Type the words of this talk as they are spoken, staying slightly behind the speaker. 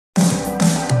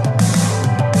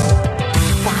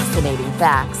fascinating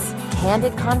facts,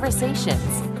 candid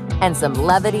conversations, and some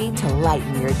levity to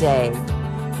lighten your day.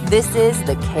 This is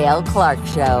The Cale Clark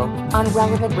Show on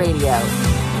Relevant Radio.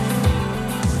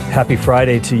 Happy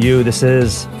Friday to you. This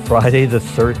is Friday the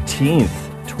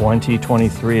 13th,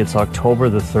 2023. It's October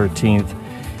the 13th.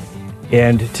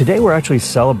 And today we're actually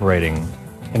celebrating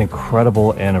an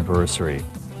incredible anniversary.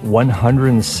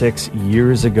 106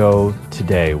 years ago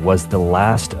today was the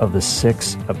last of the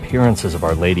 6 appearances of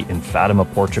Our Lady in Fatima,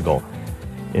 Portugal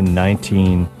in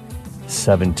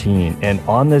 1917. And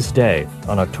on this day,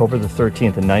 on October the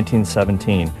 13th in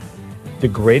 1917, the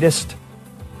greatest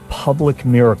public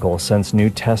miracle since New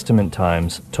Testament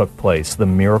times took place, the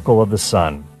miracle of the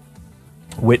sun,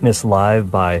 witnessed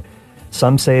live by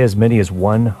some say as many as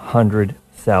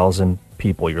 100,000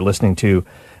 people. You're listening to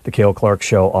The Cale Clark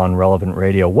Show on Relevant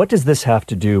Radio. What does this have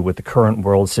to do with the current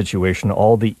world situation,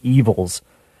 all the evils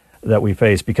that we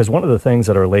face? Because one of the things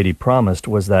that Our Lady promised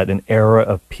was that an era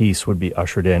of peace would be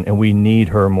ushered in, and we need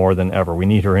her more than ever. We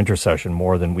need her intercession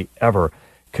more than we ever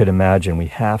could imagine. We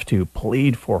have to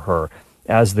plead for her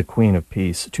as the Queen of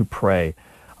Peace, to pray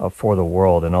for the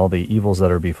world and all the evils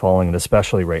that are befalling, and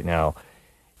especially right now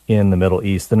in the Middle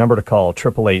East. The number to call,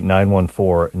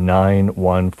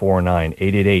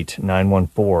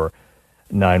 888-914-9149,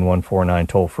 888-914-9149,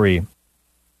 toll free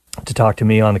to talk to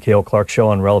me on The Cale Clark Show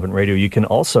on Relevant Radio. You can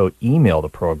also email the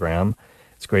program.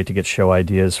 It's great to get show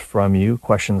ideas from you,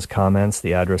 questions, comments.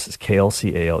 The address is Cale,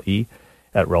 C-A-L-E,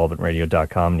 at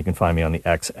relevantradio.com. And you can find me on the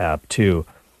X app, too.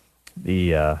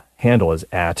 The handle is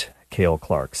at Cale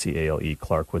Clark, C-A-L-E,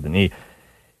 Clark with an E.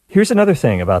 Here's another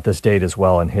thing about this date as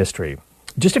well in history.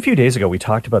 Just a few days ago, we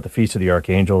talked about the Feast of the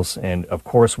Archangels, and of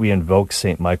course we invoke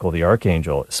St. Michael the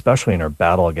Archangel, especially in our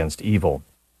battle against evil.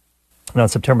 And on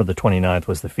September the 29th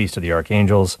was the Feast of the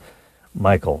Archangels,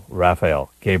 Michael,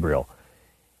 Raphael, Gabriel.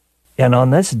 And on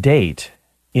this date,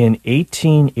 in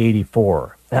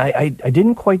 1884, I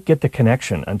didn't quite get the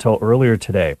connection until earlier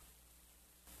today.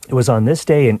 It was on this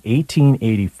day in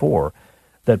 1884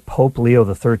 that Pope Leo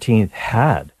XIII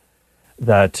had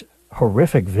that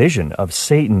horrific vision of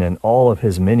Satan and all of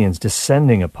his minions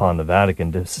descending upon the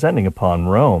Vatican, descending upon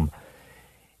Rome,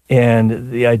 and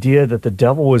the idea that the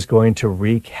devil was going to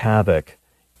wreak havoc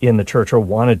in the church, or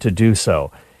wanted to do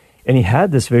so. And he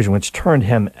had this vision which turned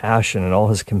him ashen, and all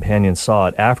his companions saw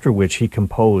it, after which he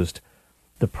composed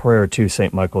the prayer to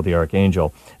St. Michael the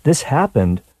Archangel. This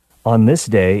happened on this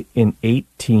day in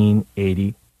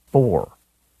 1884.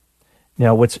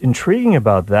 Now, what's intriguing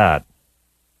about that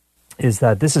is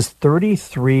that this is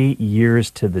 33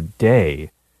 years to the day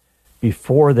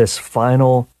before this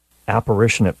final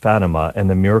apparition at Fatima and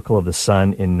the miracle of the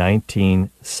sun in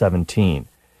 1917.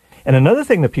 And another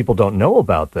thing that people don't know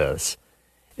about this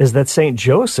is that St.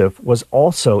 Joseph was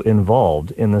also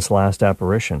involved in this last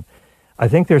apparition. I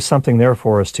think there's something there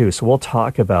for us too. So we'll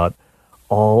talk about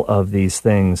all of these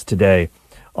things today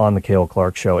on the Cale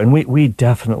Clark Show. And we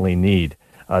definitely need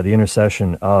the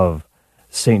intercession of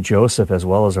St. Joseph as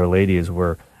well as Our Lady, as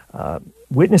we're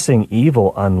witnessing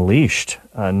evil unleashed,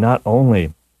 not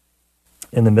only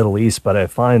in the Middle East, but I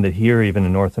find that here, even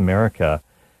in North America,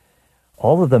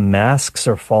 all of the masks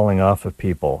are falling off of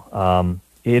people.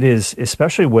 It is,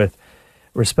 especially with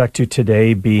respect to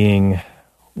today being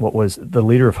what was the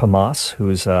leader of Hamas,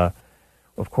 who's, of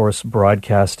course,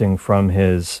 broadcasting from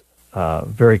his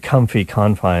very comfy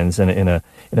confines in a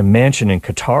mansion in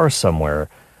Qatar somewhere,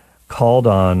 called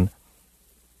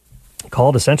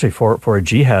essentially for a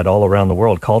jihad all around the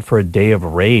world, called for a day of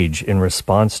rage in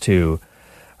response to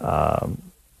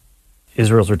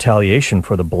Israel's retaliation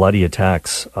for the bloody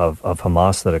attacks of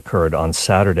Hamas that occurred on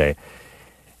Saturday.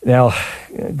 Now,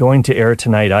 going to air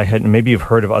tonight, maybe you've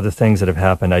heard of other things that have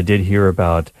happened. I did hear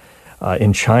about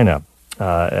in China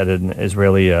at an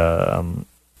Israeli one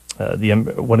of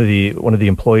the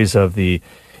employees of the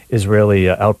Israeli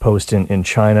outpost in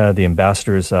China, the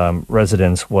ambassador's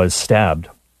residence, was stabbed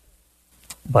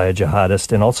by a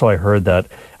jihadist. And also I heard that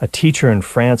a teacher in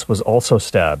France was also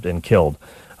stabbed and killed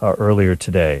earlier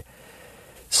today.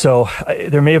 So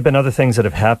there may have been other things that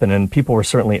have happened, and people were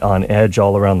certainly on edge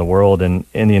all around the world and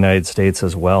in the United States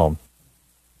as well.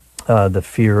 The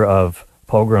fear of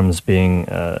pogroms being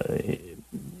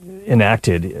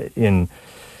enacted in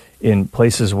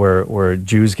places where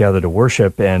Jews gather to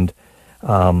worship, and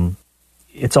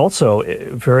it's also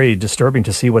very disturbing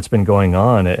to see what's been going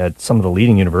on at some of the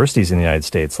leading universities in the United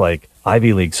States, like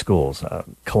Ivy League schools,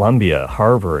 Columbia,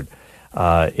 Harvard,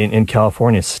 in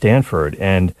California, Stanford,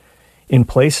 and in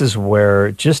places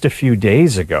where just a few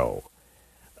days ago,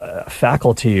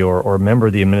 faculty or member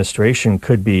of the administration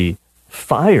could be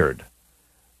fired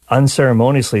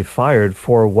unceremoniously fired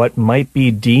for what might be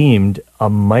deemed a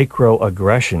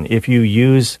microaggression. If you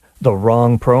use the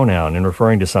wrong pronoun in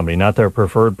referring to somebody, not their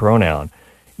preferred pronoun,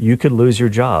 you could lose your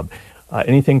job.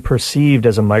 Anything perceived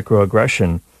as a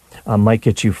microaggression might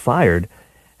get you fired.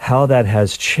 How that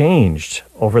has changed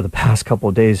over the past couple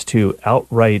of days to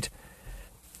outright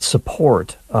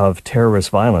support of terrorist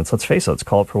violence. Let's face it, let's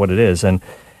call it for what it is. And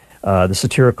the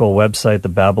satirical website, the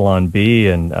Babylon Bee,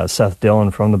 and Seth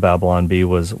Dillon from the Babylon Bee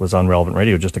was on Relevant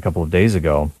Radio just a couple of days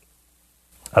ago.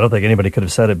 I don't think anybody could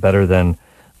have said it better than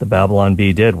the Babylon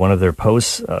Bee did. One of their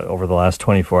posts over the last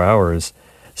 24 hours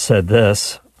said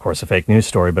this, of course a fake news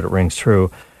story, but it rings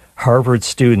true. Harvard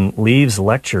student leaves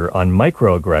lecture on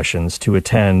microaggressions to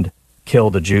attend Kill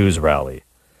the Jews rally.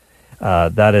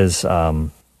 That is,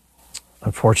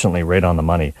 unfortunately, right on the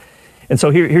money. And so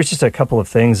here's just a couple of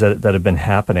things that have been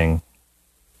happening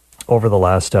over the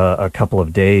last a couple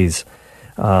of days.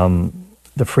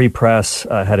 The Free Press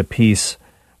had a piece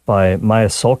by Maya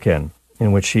Solkin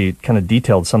in which she kind of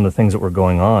detailed some of the things that were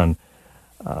going on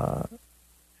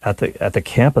at the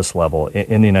campus level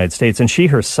in the United States. And she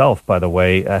herself, by the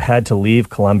way, had to leave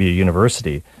Columbia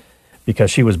University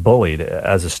because she was bullied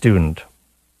as a student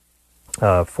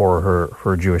for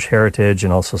her Jewish heritage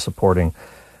and also supporting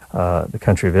the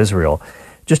country of Israel.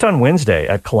 Just on Wednesday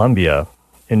at Columbia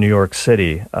in New York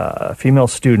City, a female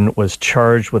student was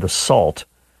charged with assault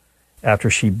after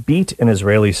she beat an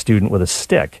Israeli student with a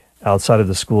stick outside of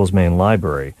the school's main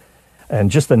library. And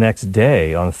just the next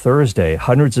day, on Thursday,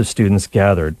 hundreds of students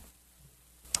gathered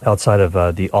outside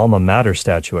of the Alma Mater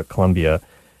statue at Columbia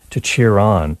to cheer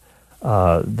on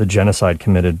the genocide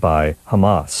committed by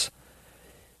Hamas.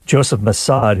 Joseph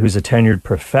Massad, who's a tenured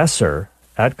professor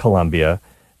at Columbia,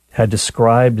 had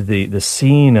described the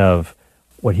scene of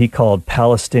what he called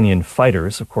Palestinian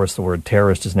fighters. Of course, the word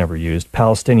terrorist is never used.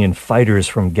 Palestinian fighters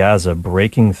from Gaza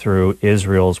breaking through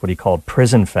Israel's what he called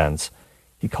prison fence.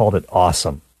 He called it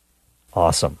awesome.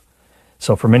 Awesome.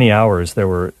 So for many hours, there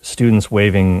were students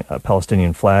waving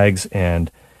Palestinian flags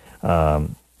and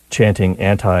chanting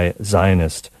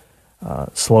anti-Zionist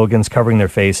slogans, covering their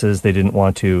faces. They didn't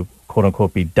want to, quote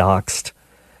unquote, be doxxed.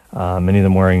 Many of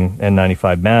them wearing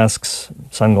N95 masks,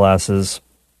 sunglasses.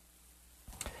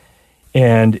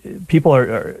 And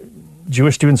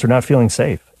Jewish students are not feeling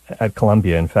safe at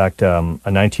Columbia. In fact, a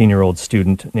 19-year-old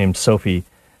student named Sophie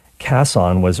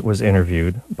Casson was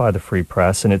interviewed by the Free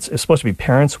Press, and it's supposed to be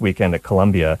Parents' Weekend at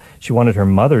Columbia. She wanted her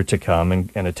mother to come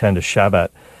and attend a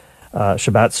Shabbat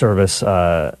service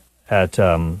at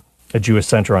a Jewish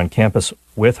center on campus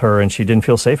with her, and she didn't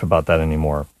feel safe about that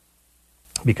anymore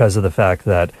because of the fact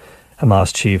that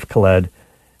Hamas chief Khaled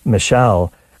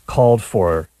Mishal called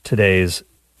for today's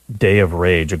Day of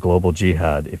Rage, a global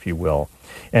jihad, if you will.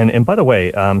 And by the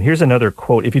way, here's another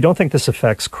quote. If you don't think this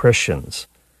affects Christians,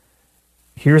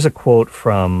 here's a quote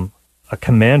from a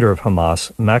commander of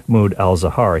Hamas, Mahmoud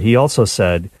al-Zahar. He also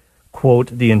said, quote,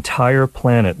 "The entire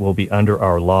planet will be under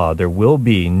our law. There will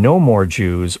be no more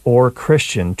Jews or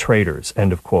Christian traitors,"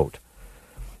 end of quote.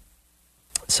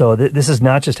 So this is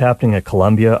not just happening at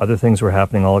Columbia. Other things were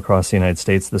happening all across the United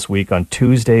States this week. On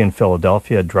Tuesday in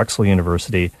Philadelphia at Drexel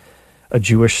University, a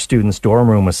Jewish student's dorm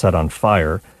room was set on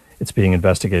fire. It's being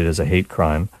investigated as a hate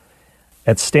crime.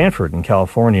 At Stanford in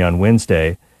California on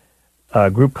Wednesday, a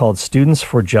group called Students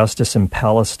for Justice in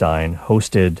Palestine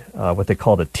hosted what they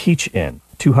called a teach-in.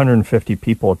 250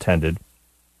 people attended.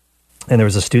 And there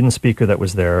was a student speaker that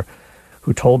was there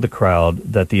who told the crowd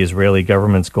that the Israeli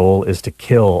government's goal is to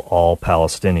kill all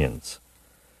Palestinians.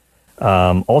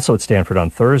 Also at Stanford on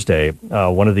Thursday,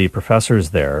 one of the professors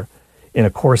there, in a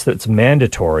course that's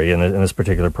mandatory in this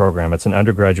particular program, it's an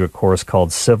undergraduate course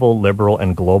called Civil, Liberal,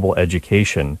 and Global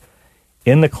Education.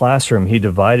 In the classroom, he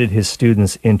divided his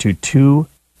students into two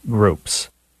groups,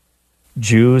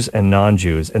 Jews and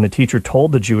non-Jews. And the teacher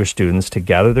told the Jewish students to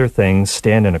gather their things,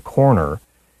 stand in a corner,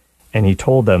 and he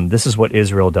told them, this is what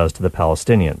Israel does to the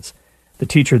Palestinians. The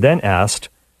teacher then asked,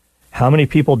 how many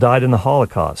people died in the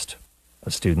Holocaust? A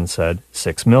student said,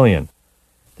 6 million.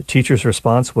 The teacher's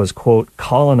response was, quote,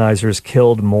 colonizers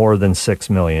killed more than 6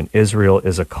 million. Israel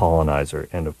is a colonizer,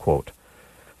 end of quote.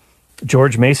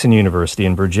 George Mason University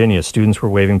in Virginia, students were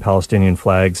waving Palestinian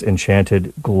flags and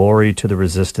chanted, glory to the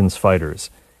resistance fighters.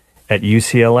 At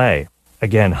UCLA,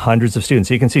 again, hundreds of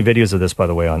students. You can see videos of this, by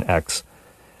the way, on X.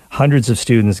 Hundreds of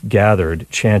students gathered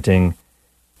chanting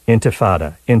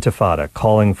Intifada, Intifada,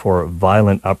 calling for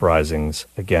violent uprisings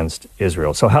against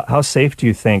Israel. So how safe do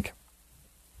you think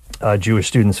Jewish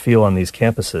students feel on these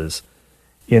campuses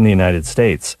in the United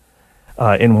States?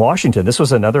 In Washington, this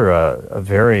was another a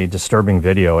very disturbing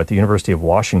video at the University of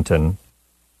Washington.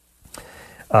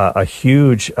 a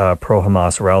huge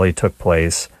pro-Hamas rally took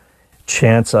place.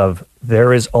 Chants of,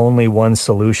 there is only one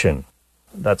solution.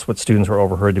 That's what students were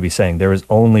overheard to be saying. There is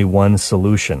only one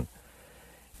solution.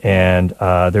 And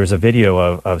there's a video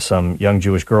of some young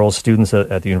Jewish girls, students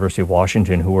at the University of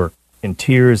Washington, who were in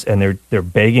tears, and they're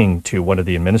begging to one of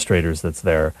the administrators that's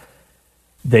there.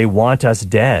 They want us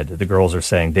dead, the girls are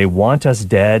saying. They want us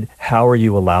dead. How are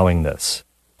you allowing this?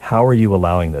 How are you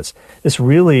allowing this? This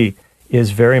really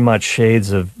is very much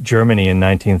shades of Germany in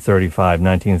 1935,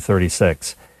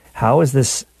 1936. How is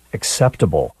this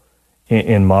acceptable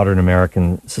in modern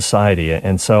American society?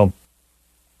 And so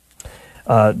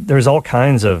there's all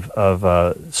kinds of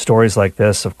stories like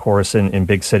this, of course, in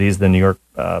big cities. The New York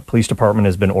Police Department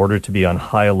has been ordered to be on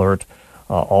high alert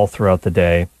all throughout the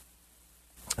day.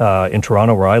 In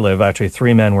Toronto, where I live, actually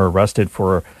 3 men were arrested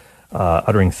for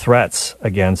uttering threats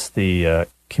against the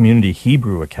Community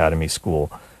Hebrew Academy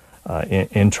School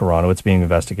in Toronto. It's being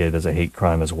investigated as a hate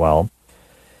crime as well.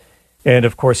 And,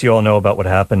 of course, you all know about what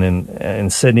happened in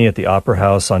Sydney at the Opera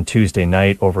House on Tuesday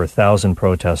night. Over 1,000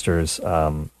 protesters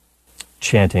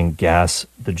chanting, "Gas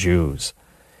the Jews."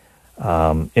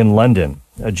 In London,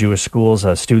 Jewish schools,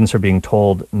 students are being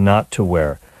told not to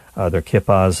wear their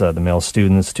kippas, the male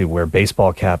students, to wear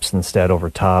baseball caps instead over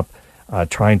top,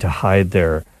 trying to hide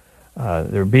they're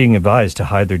being advised to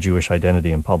hide their Jewish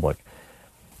identity in public.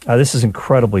 This is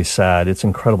incredibly sad. It's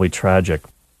incredibly tragic.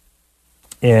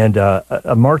 And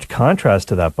a marked contrast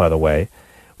to that, by the way,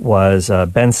 was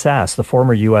Ben Sasse, the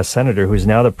former U.S. Senator, who's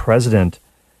now the president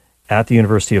at the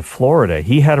University of Florida.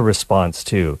 He had a response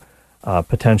to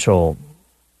potential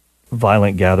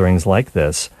violent gatherings like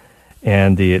this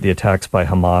and the attacks by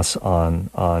Hamas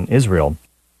on Israel.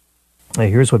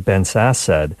 Here's what Ben Sasse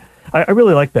said. I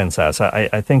really like Ben Sasse.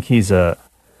 I think he's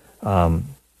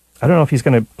I don't know if he's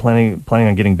going to planning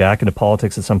on getting back into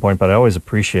politics at some point, but I always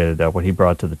appreciated what he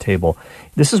brought to the table.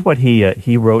 This is what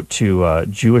he wrote to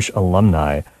Jewish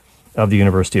alumni of the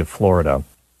University of Florida.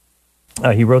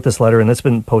 He wrote this letter, and it's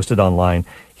been posted online.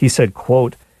 He said,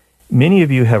 quote, "Many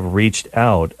of you have reached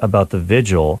out about the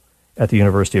vigil at the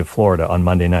University of Florida on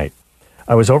Monday night.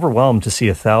 I was overwhelmed to see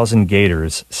 1,000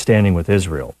 Gators standing with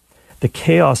Israel. The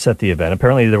chaos at the event,"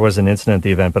 apparently there was an incident at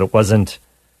the event, but it wasn't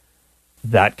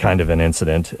that kind of an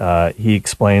incident. He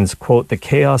explains, quote, "The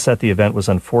chaos at the event was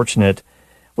an unfortunate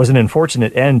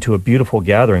end to a beautiful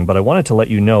gathering, but I wanted to let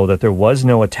you know that there was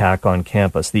no attack on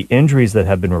campus. The injuries that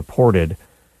have been reported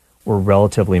were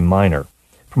relatively minor.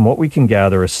 From what we can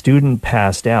gather, a student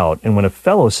passed out, and when a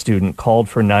fellow student called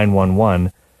for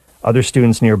 911, other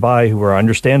students nearby who were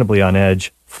understandably on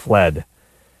edge fled.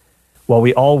 While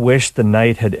we all wish the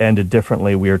night had ended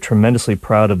differently, we are tremendously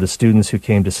proud of the students who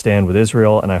came to stand with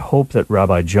Israel, and I hope that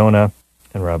Rabbi Jonah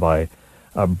and Rabbi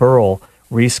Burl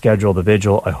reschedule the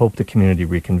vigil. I hope the community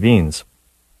reconvenes.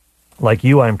 Like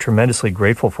you, I am tremendously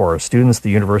grateful for our students. The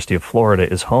University of Florida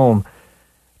is home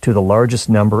to the largest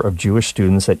number of Jewish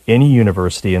students at any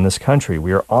university in this country.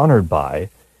 We are honored by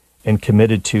and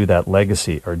committed to that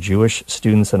legacy. Our Jewish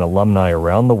students and alumni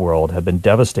around the world have been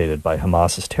devastated by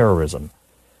Hamas's terrorism.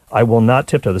 I will not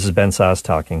tiptoe," this is Ben Sasse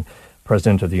talking,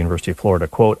 president of the University of Florida,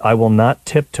 quote, "I will not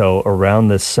tiptoe around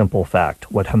this simple fact.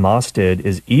 What Hamas did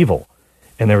is evil,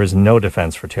 and there is no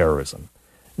defense for terrorism.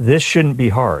 This shouldn't be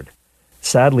hard.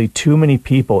 Sadly, too many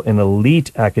people in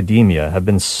elite academia have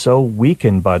been so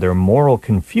weakened by their moral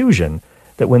confusion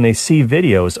that when they see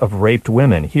videos of raped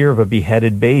women, hear of a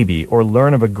beheaded baby, or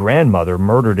learn of a grandmother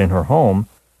murdered in her home,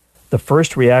 the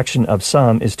first reaction of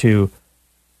some is to,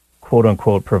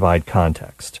 quote-unquote, provide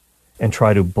context and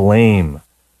try to blame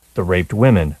the raped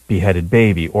women, beheaded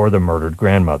baby, or the murdered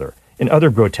grandmother. In other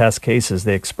grotesque cases,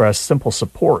 they express simple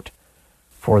support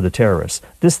for the terrorists.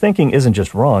 This thinking isn't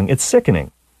just wrong, it's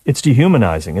sickening. It's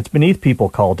dehumanizing. It's beneath people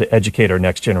called to educate our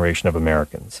next generation of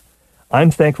Americans.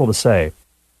 I'm thankful to say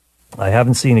I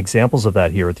haven't seen examples of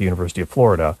that here at the University of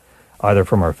Florida, either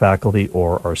from our faculty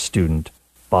or our student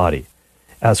body.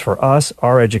 As for us,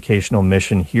 our educational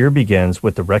mission here begins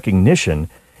with the recognition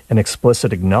and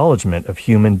explicit acknowledgement of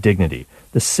human dignity,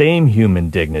 the same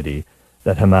human dignity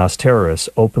that Hamas terrorists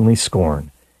openly scorn.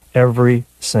 Every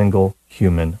single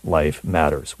human life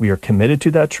matters. We are committed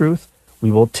to that truth.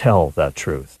 We will tell that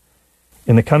truth.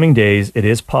 In the coming days, it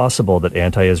is possible that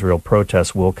anti-Israel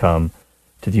protests will come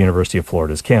to the University of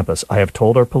Florida's campus. I have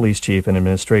told our police chief and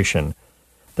administration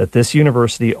that this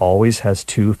university always has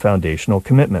two foundational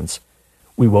commitments.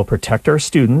 We will protect our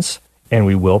students, and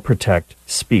we will protect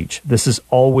speech. This is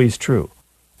always true.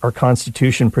 Our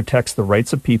Constitution protects the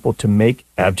rights of people to make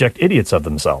abject idiots of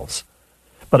themselves.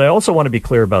 But I also want to be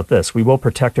clear about this. We will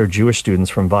protect our Jewish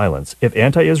students from violence. If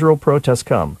anti-Israel protests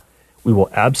come, We will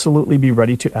absolutely be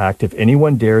ready to act if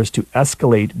anyone dares to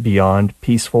escalate beyond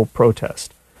peaceful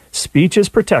protest. Speech is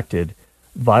protected.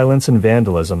 Violence and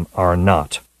vandalism are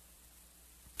not.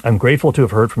 I'm grateful to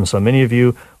have heard from so many of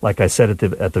you. Like I said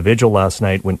at the vigil last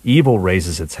night, when evil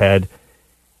raises its head,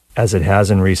 as it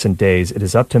has in recent days, it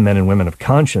is up to men and women of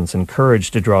conscience and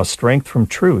courage to draw strength from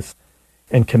truth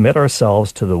and commit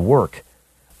ourselves to the work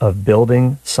of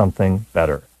building something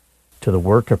better, to the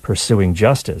work of pursuing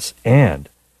justice and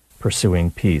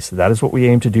pursuing peace. That is what we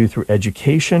aim to do through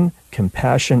education,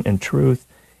 compassion, and truth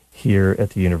here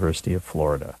at the University of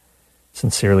Florida.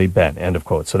 Sincerely, Ben. End of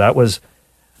quote. So that was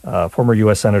former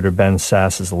U.S. Senator Ben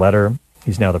Sass's letter.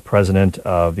 He's now the president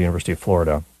of the University of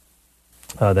Florida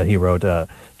that he wrote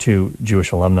to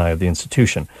Jewish alumni of the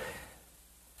institution.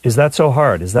 Is that so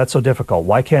hard? Is that so difficult?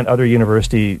 Why can't other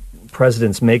university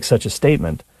presidents make such a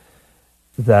statement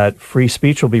that free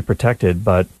speech will be protected,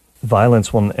 but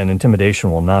violence and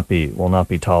intimidation will not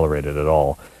be tolerated at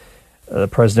all? The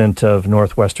president of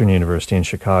Northwestern University in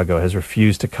Chicago has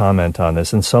refused to comment on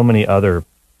this, and so many other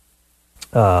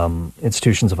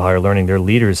institutions of higher learning. Their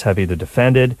leaders have either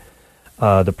defended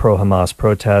the pro-Hamas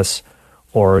protests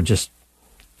or just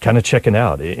kind of chickened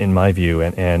out, in my view.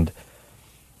 And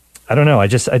I don't know. I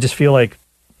just feel like,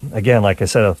 again, like I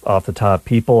said off the top,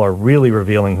 people are really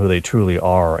revealing who they truly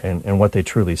are and what they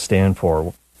truly stand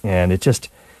for. And it just,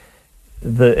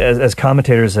 as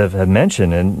commentators have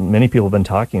mentioned, and many people have been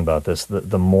talking about this,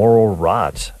 the moral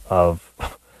rot of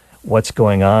what's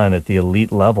going on at the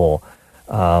elite level.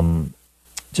 How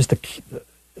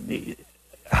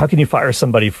can you fire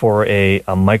somebody for a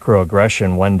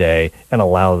microaggression one day and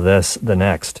allow this the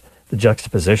next? The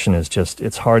juxtaposition is just,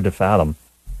 it's hard to fathom.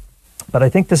 But I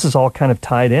think this is all kind of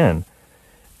tied in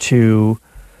to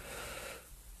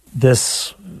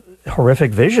this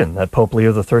horrific vision that Pope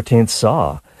Leo XIII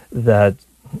saw, that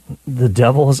the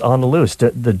devil is on the loose.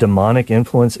 The demonic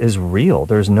influence is real.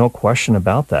 There's no question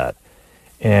about that.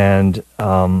 And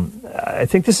I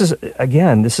think this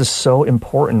is so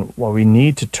important. Why we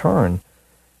need to turn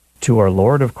to our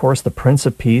Lord, of course, the Prince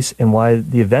of Peace, and why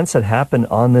the events that happened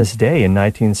on this day in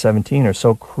 1917 are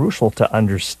so crucial to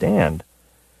understand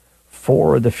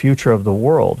for the future of the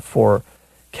world, for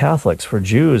Catholics, for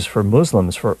Jews, for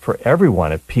Muslims, for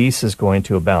everyone, if peace is going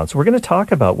to abound. So we're going to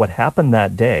talk about what happened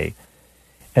that day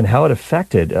and how it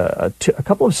affected a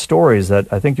couple of stories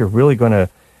that I think you're really going to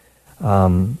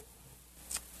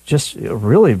just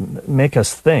really make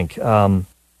us think.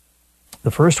 The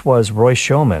first was Roy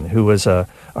Schoeman, who was a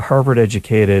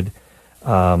Harvard-educated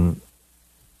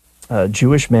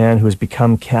Jewish man who has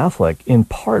become Catholic in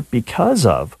part because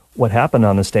of what happened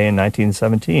on this day in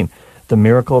 1917, the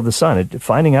miracle of the sun.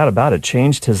 Finding out about it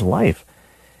changed his life.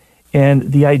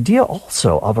 And the idea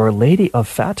also of Our Lady of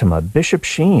Fatima, Bishop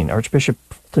Sheen, Archbishop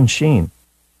Fulton Sheen,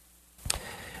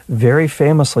 very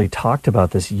famously talked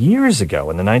about this years ago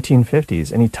in the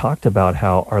 1950s, and he talked about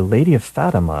how Our Lady of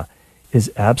Fatima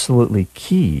is absolutely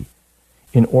key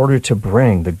in order to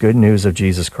bring the good news of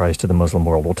Jesus Christ to the Muslim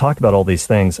world. We'll talk about all these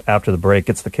things after the break.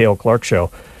 It's the Cale Clark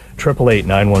Show,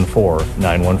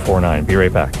 888-914-9149. Be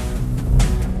right back.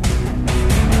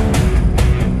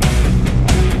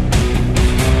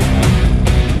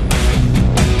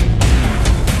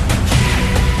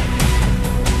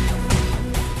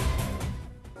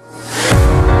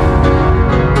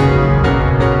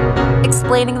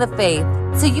 Explaining the faith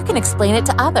so you can explain it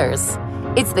to others.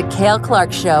 It's the Cale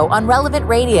Clark Show on Relevant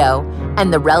Radio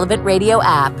and the Relevant Radio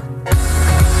app.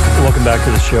 Welcome back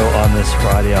to the show on this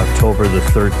Friday, October the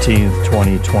 13th,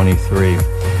 2023.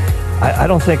 I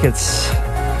don't think it's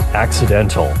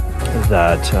accidental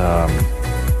that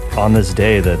on this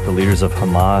day that the leaders of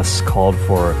Hamas called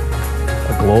for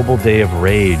a global day of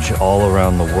rage all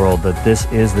around the world, that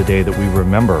this is the day that we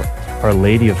remember Our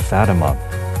Lady of Fatima,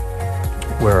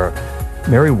 where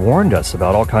Mary warned us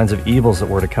about all kinds of evils that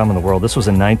were to come in the world. This was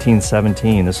in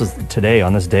 1917. This was today,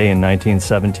 on this day in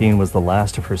 1917, was the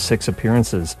last of her 6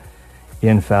 appearances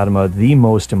in Fatima, the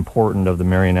most important of the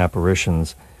Marian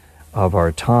apparitions of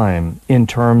our time in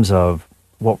terms of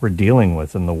what we're dealing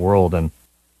with in the world. And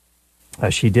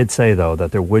she did say, though,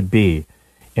 that there would be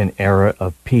an era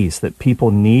of peace, that people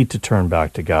need to turn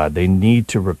back to God. They need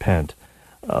to repent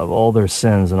of all their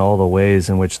sins and all the ways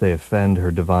in which they offend her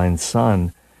divine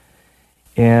Son.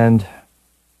 And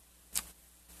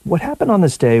what happened on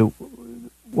this day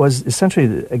was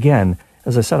essentially, again,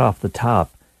 as I said off the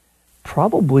top,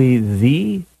 probably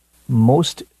the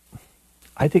most,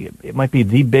 I think it might be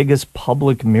the biggest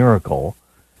public miracle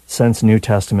since New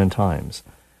Testament times.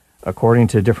 According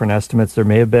to different estimates, there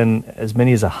may have been as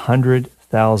many as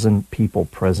 100,000 people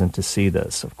present to see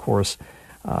this. Of course,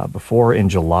 before in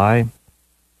July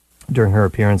During her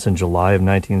appearance in July of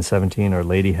 1917, Our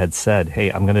Lady had said, hey,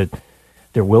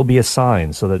 there will be a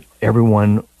sign so that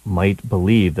everyone might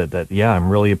believe that, yeah, I'm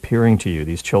really appearing to you,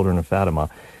 these children of Fatima.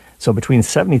 So between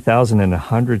 70,000 and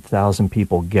 100,000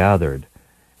 people gathered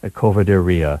at Cova de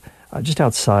Ria, just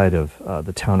outside of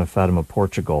the town of Fatima,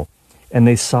 Portugal, and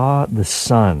they saw the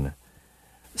sun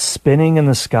spinning in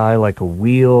the sky like a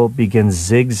wheel, begin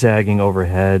zigzagging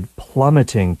overhead,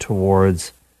 plummeting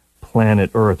towards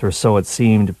planet Earth, or so it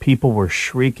seemed. People were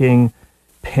shrieking,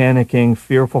 panicking,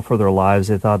 fearful for their lives.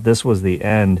 They thought this was the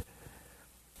end.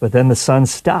 But then the sun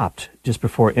stopped just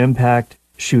before impact,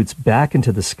 shoots back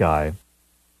into the sky.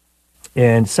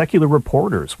 And secular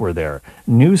reporters were there.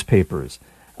 Newspapers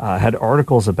had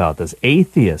articles about this.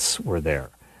 Atheists were there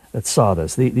that saw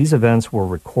this. These events were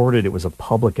recorded. It was a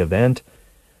public event.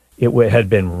 It had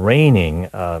been raining,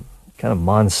 kind of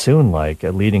monsoon-like,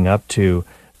 leading up to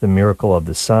the miracle of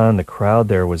the sun. The crowd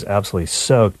there was absolutely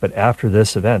soaked. But after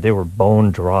this event, they were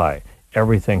bone dry.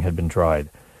 Everything had been dried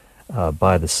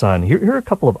by the sun. Here are a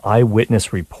couple of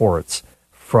eyewitness reports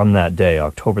from that day,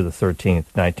 October the 13th,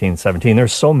 1917.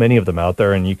 There's so many of them out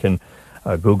there, and you can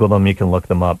Google them, you can look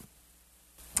them up.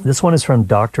 This one is from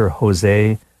Dr.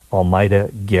 Jose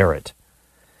Almeida Garrett.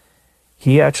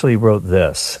 He actually wrote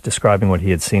this, describing what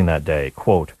he had seen that day.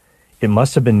 Quote, "It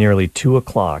must have been nearly 2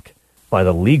 o'clock by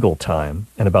the legal time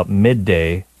and about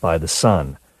midday by the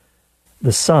sun.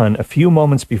 The sun, a few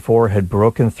moments before, had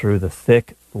broken through the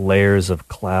thick layers of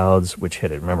clouds which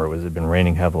hid it." Remember, it had been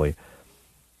raining heavily.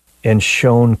 "And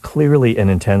shone clearly and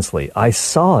intensely. I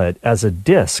saw it as a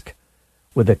disk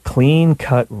with a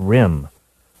clean-cut rim,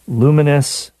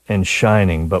 luminous and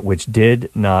shining, but which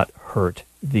did not hurt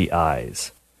the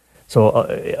eyes."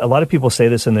 So a lot of people say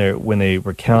this when they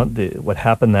recount what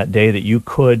happened that day, that you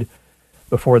could,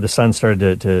 before the sun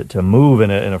started to move in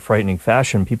a frightening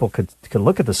fashion, people could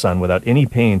look at the sun without any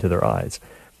pain to their eyes.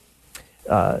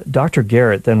 Dr.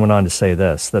 Garrett then went on to say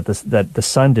this, that the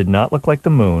sun did not look like the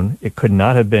moon. It could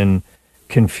not have been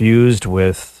confused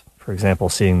with, for example,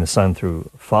 seeing the sun through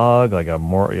fog, like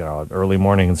early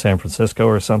morning in San Francisco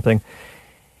or something.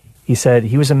 He said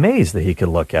he was amazed that he could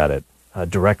look at it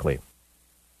directly.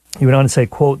 He went on to say,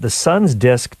 quote, "The sun's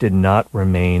disk did not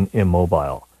remain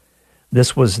immobile.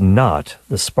 This was not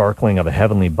the sparkling of a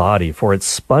heavenly body, for it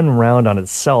spun round on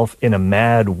itself in a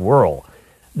mad whirl.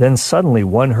 Then suddenly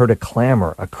one heard a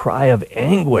clamor, a cry of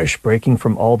anguish breaking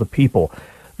from all the people.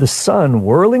 The sun,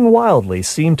 whirling wildly,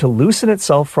 seemed to loosen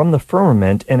itself from the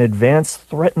firmament and advance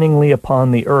threateningly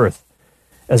upon the earth,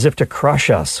 as if to crush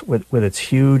us with its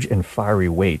huge and fiery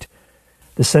weight.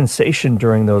 The sensation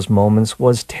during those moments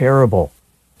was terrible.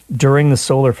 During the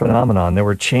solar phenomenon, there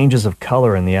were changes of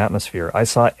color in the atmosphere. I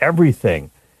saw everything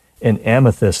in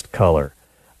amethyst color.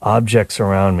 Objects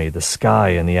around me, the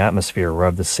sky and the atmosphere were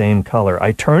of the same color.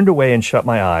 I turned away and shut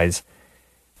my eyes,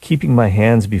 keeping my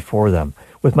hands before them.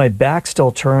 With my back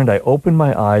still turned, I opened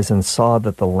my eyes and saw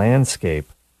that the landscape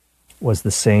was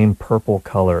the same purple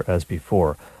color as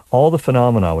before. All the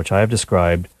phenomena which I have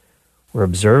described were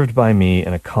observed by me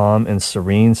in a calm and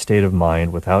serene state of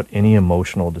mind without any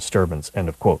emotional disturbance." End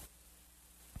of quote.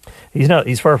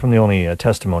 He's far from the only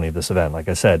testimony of this event. Like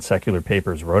I said, secular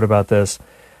papers wrote about this.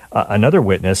 Another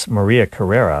witness, Maria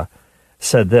Carrera,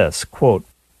 said this, quote,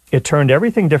 "It turned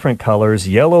everything different colors,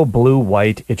 yellow, blue,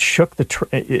 white. It shook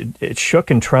it shook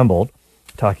and trembled,"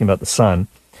 talking about the sun.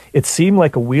 "It seemed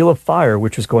like a wheel of fire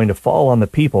which was going to fall on the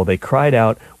people. They cried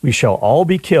out, 'We shall all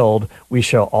be killed. We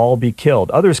shall all be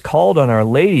killed.' Others called on Our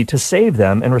Lady to save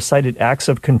them and recited acts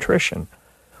of contrition.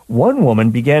 One woman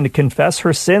began to confess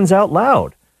her sins out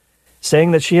loud,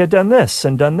 saying that she had done this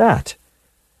and done that.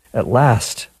 At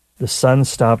last, the sun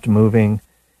stopped moving,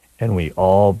 and we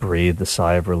all breathed a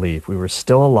sigh of relief. We were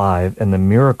still alive, and the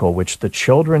miracle which the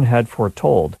children had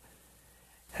foretold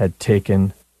had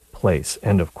taken place."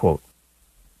 End of quote.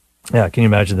 Yeah, can you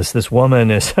imagine this? This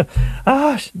woman is,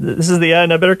 this is the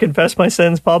end. I better confess my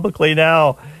sins publicly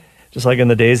now. Just like in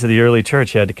the days of the early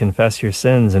church, you had to confess your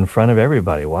sins in front of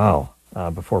everybody. Wow.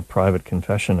 Before private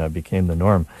confession became the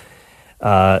norm.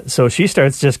 So she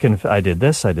starts just, I did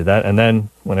this, I did that. And then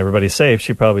when everybody's safe,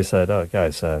 she probably said, "Oh,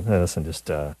 guys, listen,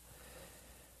 just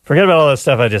forget about all that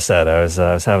stuff I just said. I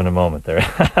was having a moment there."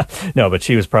 No, but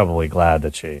she was probably glad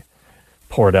that she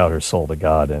poured out her soul to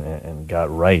God and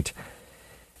got right.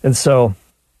 And so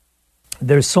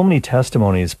there's so many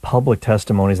testimonies, public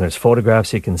testimonies, and there's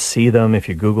photographs. You can see them if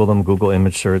you Google them, Google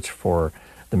image search for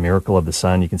the miracle of the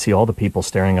sun. You can see all the people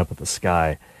staring up at the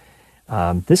sky.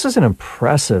 This is an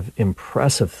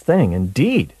impressive thing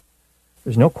indeed.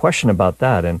 There's no question about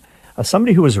that. And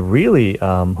somebody who was really,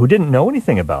 who didn't know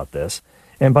anything about this,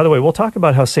 And by the way, we'll talk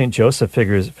about how Saint Joseph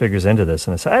figures into this.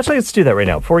 And actually, let's do that right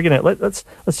now. Before we get in, let's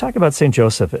talk about Saint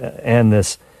Joseph and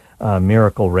this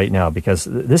miracle right now, because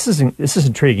this is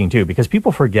intriguing too. Because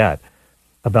people forget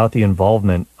about the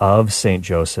involvement of Saint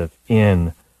Joseph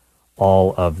in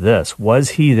all of this. Was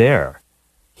he there?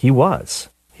 He was.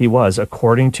 He was,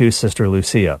 according to Sister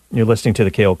Lucia. You're listening to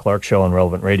the K.O. Clark Show on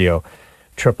Relevant Radio.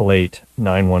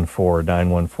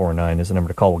 888-914-9149 is the number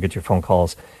to call. We'll get your phone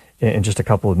calls in just a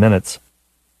couple of minutes.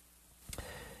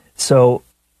 So,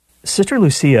 Sister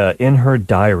Lucia, in her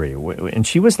diary, and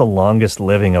she was the longest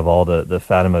living of all the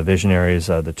Fatima visionaries,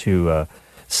 the two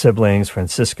siblings,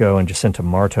 Francisco and Jacinta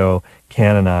Marto,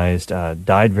 canonized,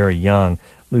 died very young.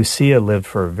 Lucia lived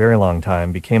for a very long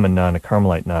time, became a nun, a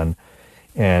Carmelite nun,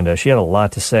 and she had a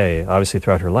lot to say, obviously,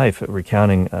 throughout her life,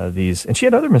 recounting these. And she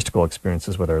had other mystical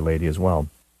experiences with Our Lady as well.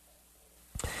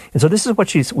 And so this is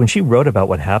what when she wrote about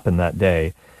what happened that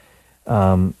day,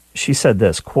 she said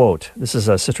this, quote, this is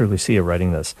Sister Lucia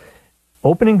writing this,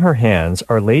 "Opening her hands,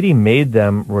 Our Lady made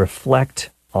them reflect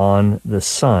on the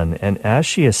sun, and as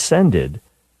she ascended,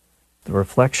 the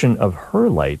reflection of her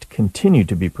light continued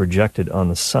to be projected on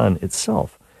the sun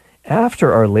itself.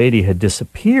 After Our Lady had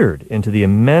disappeared into the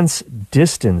immense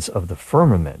distance of the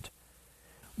firmament,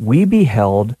 we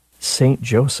beheld Saint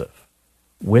Joseph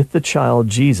with the child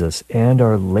Jesus and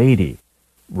Our Lady,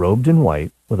 robed in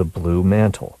white with a blue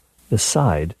mantle,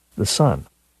 beside the sun.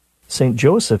 Saint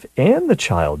Joseph and the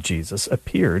child Jesus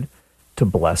appeared to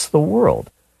bless the world,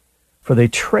 for they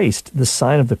traced the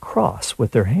sign of the cross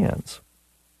with their hands.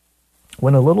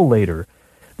 When a little later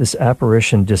this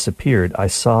apparition disappeared, I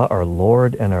saw our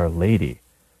Lord and Our Lady.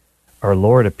 Our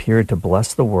Lord appeared to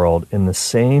bless the world in the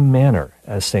same manner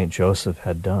as Saint Joseph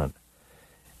had done."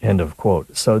 End of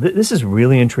quote. So this is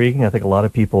really intriguing. I think a lot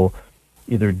of people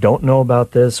either don't know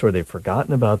about this or they've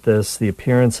forgotten about this, the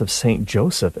appearance of Saint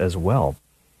Joseph as well.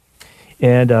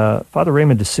 And Father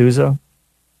Raymond D'Souza,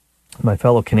 my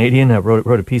fellow Canadian,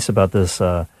 wrote a piece about this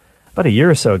about a year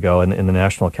or so ago in the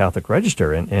National Catholic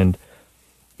Register. And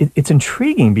it's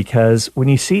intriguing because when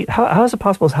you see, how is it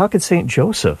possible? How could Saint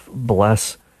Joseph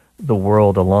bless the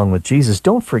world along with Jesus?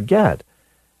 Don't forget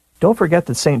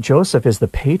that Saint Joseph is the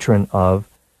patron of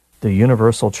the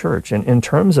universal church. And in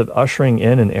terms of ushering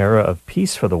in an era of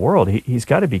peace for the world, he's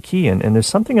got to be key. And there's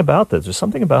something about this. There's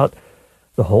something about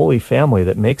the Holy Family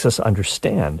that makes us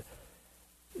understand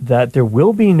that there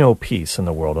will be no peace in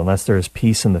the world unless there is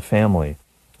peace in the family,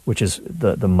 which is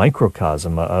the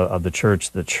microcosm of the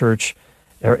church. The church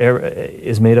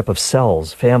is made up of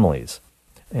cells, families.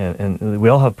 And we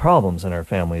all have problems in our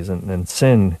families, and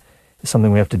sin is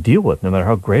something we have to deal with, no matter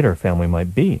how great our family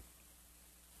might be.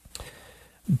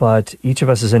 But each of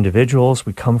us as individuals,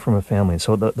 we come from a family.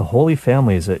 So the Holy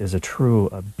Family is a true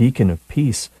beacon of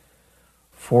peace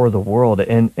for the world.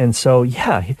 And so,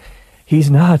 yeah, he's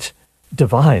not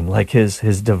divine like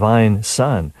his divine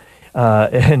son.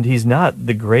 And he's not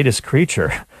the greatest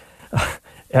creature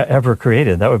ever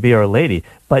created. That would be Our Lady.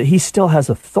 But he still has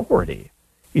authority.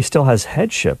 He still has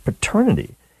headship,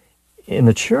 paternity in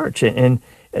the church, and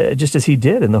just as he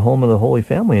did in the home of the Holy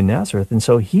Family in Nazareth. And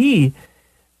so he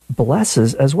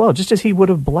blesses as well, just as he would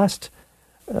have blessed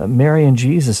Mary and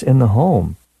Jesus in the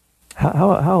home.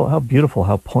 How beautiful,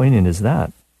 how poignant is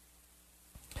that?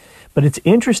 But it's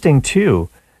interesting, too,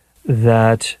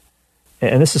 that,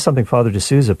 and this is something Father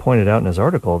D'Souza pointed out in his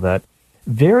article, that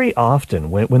very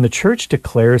often when the church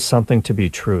declares something to be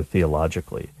true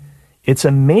theologically, it's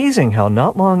amazing how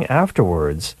not long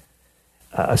afterwards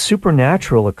a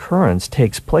supernatural occurrence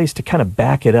takes place to kind of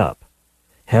back it up.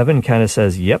 Heaven kind of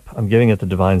says, yep, I'm giving it the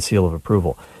divine seal of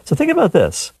approval. So think about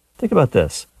this. Think about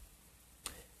this.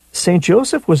 St.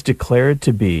 Joseph was declared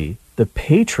to be the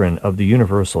patron of the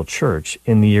universal church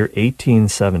in the year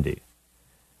 1870.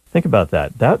 Think about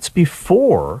that. That's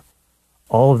before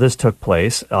all of this took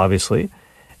place, obviously.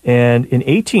 And in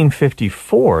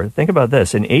 1854, think about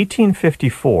this. In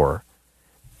 1854,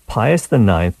 Pius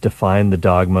IX defined the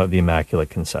dogma of the Immaculate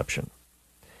Conception.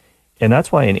 And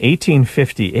that's why in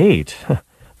 1858,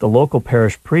 the local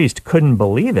parish priest couldn't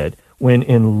believe it when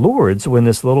in Lourdes, when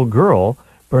this little girl,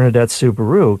 Bernadette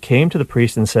Subaru, came to the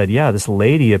priest and said, yeah, this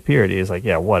lady appeared. He was like,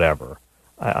 yeah, whatever.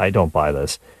 I don't buy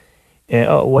this. And,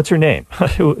 oh, what's her name?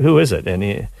 Who is it?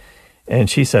 And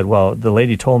she said, well, the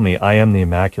lady told me I am the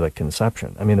Immaculate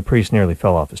Conception. I mean, the priest nearly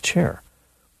fell off his chair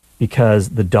because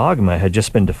the dogma had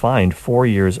just been defined 4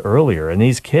 years earlier. And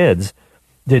these kids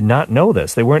did not know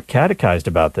this. They weren't catechized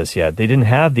about this yet. They didn't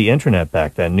have the internet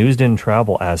back then. News didn't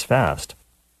travel as fast.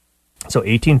 So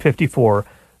 1854,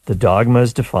 the dogma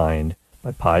is defined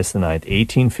by Pius IX.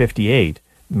 1858,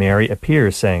 Mary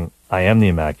appears saying, I am the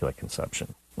Immaculate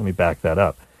Conception. Let me back that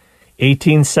up.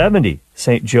 1870,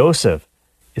 St. Joseph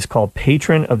is called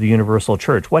patron of the Universal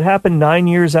Church. What happened 9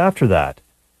 years after that?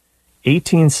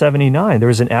 1879, there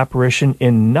was an apparition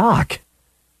in Knock,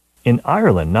 in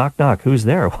Ireland. Knock, knock, who's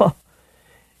there? Well,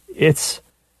 it's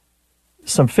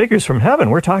some figures from heaven.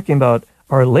 We're talking about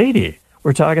Our Lady.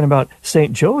 We're talking about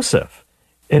St. Joseph.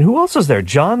 And who else was there?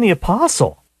 John the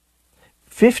Apostle.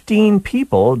 15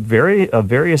 people, of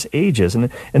various ages.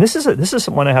 And this is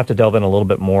one I have to delve in a little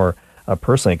bit more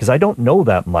personally, because I don't know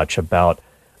that much about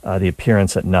the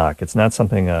appearance at Knock. It's not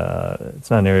something, it's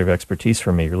not an area of expertise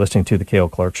for me. You're listening to the Cale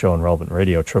Clark Show on Relevant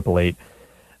Radio,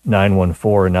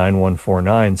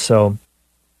 888-914-9149. So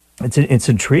it's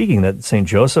intriguing that St.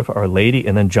 Joseph, Our Lady,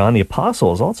 and then John the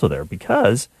Apostle is also there,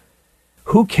 because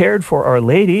who cared for Our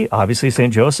Lady? Obviously,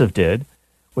 St. Joseph did,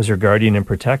 was her guardian and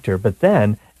protector. But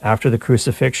then, after the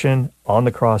crucifixion, on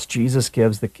the cross, Jesus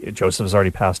gives, Joseph has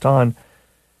already passed on,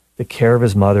 the care of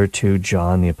his mother to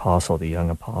John the Apostle, the young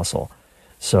apostle.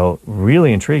 So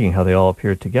really intriguing how they all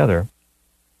appeared together.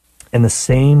 And the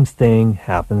same thing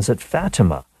happens at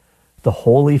Fatima. The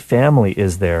Holy Family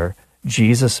is there,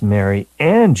 Jesus, Mary,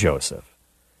 and Joseph.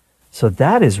 So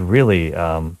that is really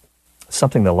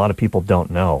something that a lot of people don't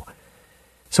know.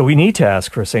 So we need to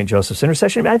ask for St. Joseph's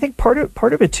intercession. I think part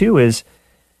of it too is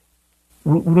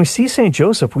when we see St.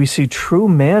 Joseph, we see true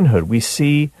manhood. We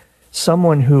see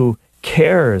someone who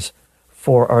cares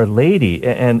for Our Lady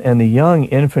and the young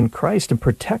infant Christ and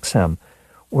protects him.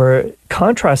 Where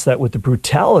contrast that with the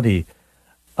brutality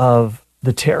of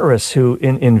the terrorists who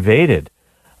invaded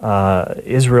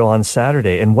Israel on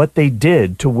Saturday and what they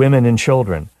did to women and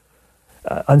children.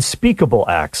 Unspeakable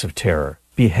acts of terror,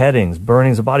 beheadings,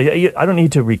 burnings of bodies. I don't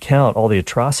need to recount all the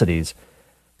atrocities,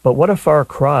 but what a far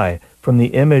cry from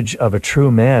the image of a true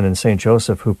man in St.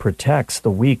 Joseph who protects the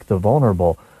weak, the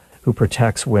vulnerable, who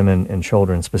protects women and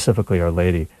children, specifically Our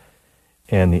Lady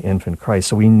and the infant Christ.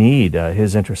 So we need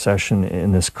his intercession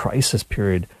in this crisis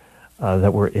period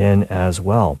that we're in as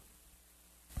well.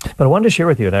 But I wanted to share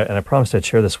with you, and I promised I'd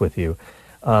share this with you,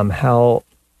 how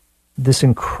this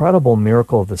incredible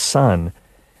miracle of the sun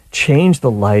changed the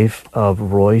life of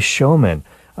Roy Schoeman,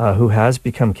 who has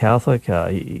become Catholic.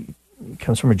 He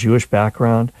comes from a Jewish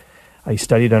background. He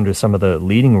studied under some of the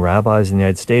leading rabbis in the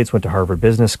United States, went to Harvard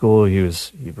Business School. He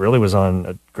really was on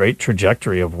a great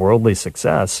trajectory of worldly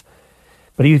success.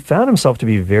 But he found himself to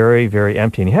be very, very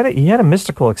empty. And he had a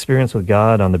mystical experience with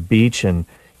God on the beach, and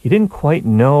he didn't quite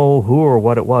know who or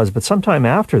what it was. But sometime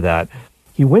after that,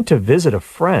 he went to visit a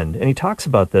friend, and he talks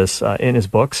about this in his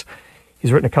books.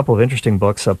 He's written a couple of interesting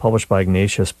books published by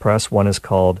Ignatius Press. One is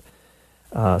called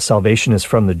Salvation is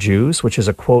from the Jews, which is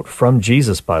a quote from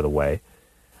Jesus, by the way.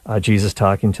 Jesus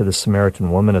talking to the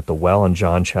Samaritan woman at the well in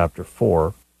John chapter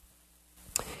 4.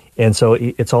 And so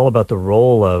it's all about the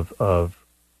role of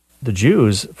the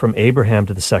Jews from Abraham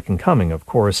to the second coming. Of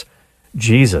course,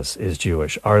 Jesus is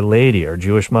Jewish. Our Lady, our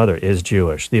Jewish mother, is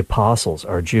Jewish. The apostles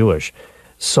are Jewish.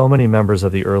 So many members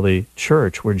of the early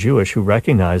church were Jewish who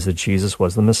recognized that Jesus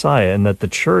was the Messiah, and that the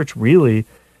church really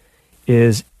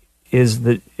is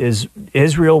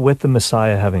Israel with the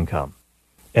Messiah having come.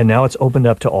 And now it's opened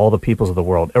up to all the peoples of the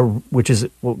world,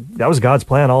 that was God's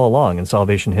plan all along in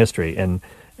salvation history, and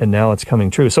now it's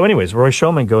coming true. So anyways, Roy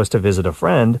Schoeman goes to visit a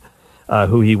friend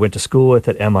who he went to school with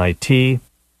at MIT.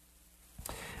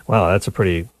 Wow, that's a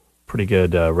pretty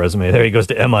good resume there. He goes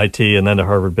to MIT and then to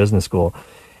Harvard Business School.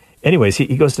 Anyways,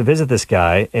 he goes to visit this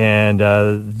guy, and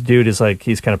the dude is like,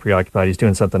 he's kind of preoccupied. He's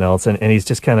doing something else, and he's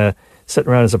just kind of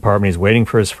sitting around his apartment. He's waiting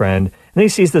for his friend, and then he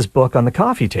sees this book on the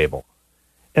coffee table.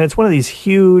 And it's one of these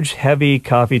huge, heavy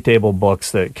coffee table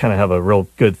books that kind of have a real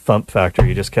good thump factor.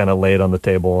 You just kind of lay it on the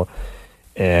table.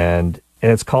 And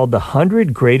it's called The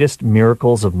 100 Greatest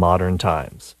Miracles of Modern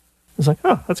Times. It's like,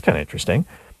 oh, that's kind of interesting.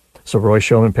 So Roy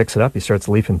Schoeman picks it up. He starts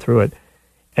leafing through it.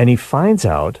 And he finds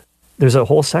out there's a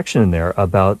whole section in there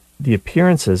about the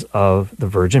appearances of the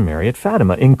Virgin Mary at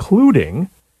Fatima, including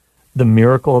the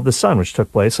miracle of the sun, which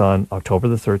took place on October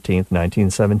the 13th,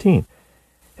 1917.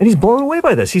 And he's blown away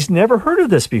by this. He's never heard of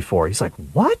this before. He's like,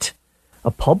 what? A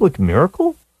public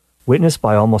miracle witnessed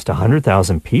by almost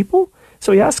 100,000 people?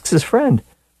 So he asks his friend,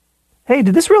 hey,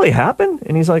 did this really happen?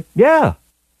 And he's like, yeah.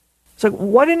 It's like,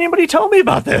 why didn't anybody tell me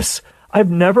about this?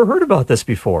 I've never heard about this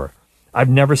before. I've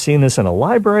never seen this in a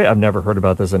library. I've never heard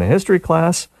about this in a history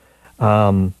class.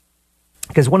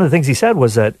 Because one of the things he said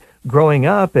was that growing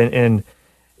up in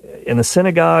the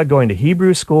synagogue, going to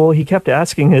Hebrew school, he kept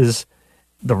asking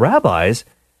the rabbis,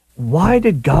 why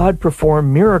did God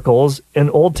perform miracles in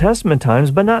Old Testament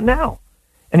times, but not now?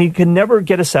 And he could never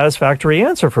get a satisfactory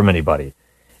answer from anybody.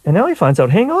 And now he finds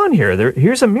out, hang on here,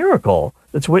 here's a miracle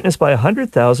that's witnessed by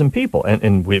 100,000 people.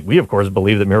 And we, of course,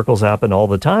 believe that miracles happen all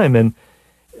the time, and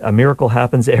a miracle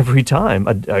happens every time.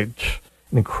 An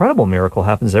incredible miracle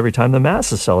happens every time the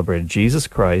Mass is celebrated. Jesus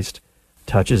Christ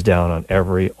touches down on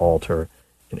every altar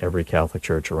in every Catholic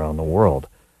church around the world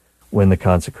when the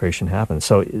consecration happens.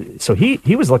 So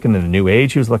he was looking at the New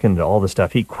Age. He was looking at all this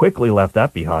stuff. He quickly left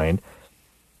that behind.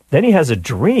 Then he has a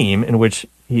dream in which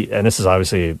and this is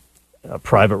obviously a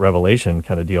private revelation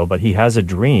kind of deal, but he has a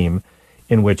dream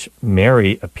in which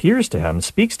Mary appears to him,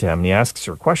 speaks to him, and he asks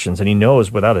her questions, and he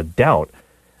knows without a doubt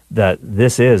that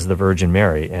this is the Virgin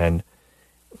Mary. And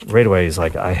right away he's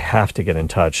like, I have to get in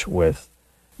touch with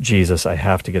Jesus. I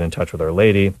have to get in touch with Our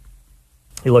Lady.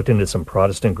 He looked into some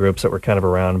Protestant groups that were kind of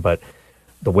around, but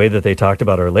the way that they talked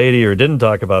about Our Lady or didn't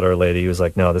talk about Our Lady, he was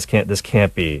like, no, this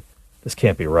can't be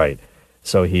right.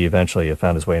 So he eventually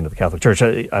found his way into the Catholic Church.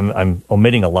 I'm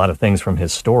omitting a lot of things from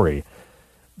his story,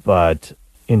 but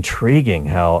intriguing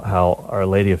how Our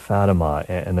Lady of Fatima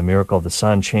and the miracle of the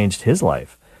Sun changed his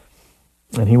life.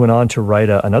 And he went on to write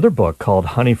another book called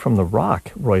Honey from the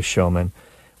Rock, Royce Showman,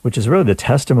 which is really the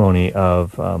testimony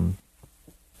of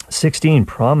 16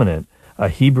 prominent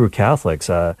Hebrew Catholics,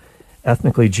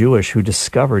 ethnically Jewish, who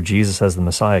discovered Jesus as the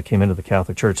Messiah, came into the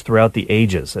Catholic Church throughout the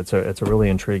ages. It's a really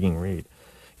intriguing read.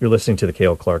 You're listening to the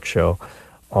Cale Clark Show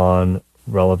on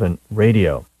Relevant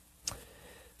Radio.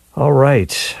 All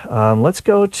right, let's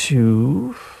go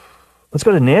to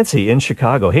Nancy in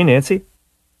Chicago. Hey, Nancy.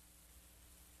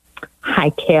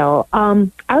 Hi, Cale. I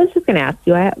was just going to ask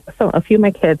you. A few of my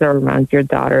kids are around your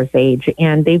daughter's age,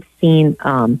 and they've seen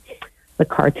the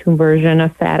cartoon version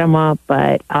of Fatima.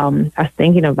 But I was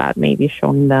thinking about maybe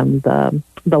showing them the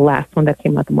last one that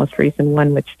came out, the most recent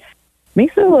one, which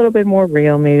makes it a little bit more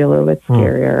real, maybe a little bit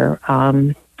scarier.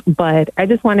 But I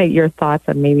just wanted your thoughts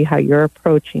on maybe how you're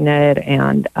approaching it,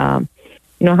 and how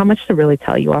much to really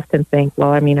tell. You often think,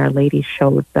 well, I mean, Our Lady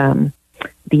showed them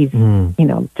these,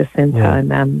 Jacinta and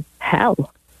them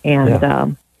hell,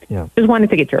 and just wanted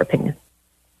to get your opinion.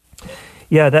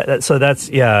 Yeah, that's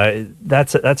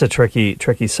a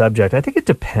tricky subject. I think it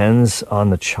depends on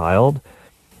the child.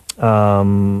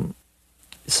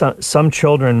 Some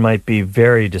children might be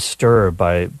very disturbed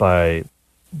by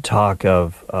talk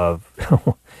of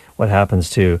what happens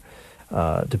to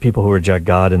people who reject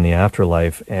God in the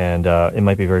afterlife, and it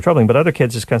might be very troubling. But other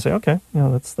kids just kind of say, okay,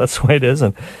 that's the way it is,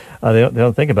 and they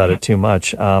don't think about it too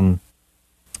much.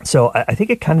 So I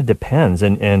think it kind of depends,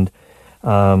 and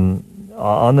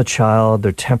on the child,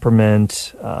 their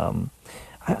temperament. I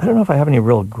don't know if I have any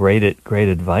real great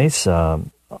advice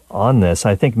on this.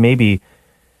 I think maybe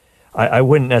I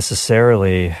wouldn't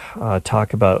necessarily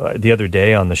talk about. The other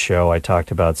day on the show, I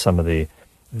talked about some of the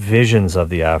visions of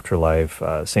the afterlife,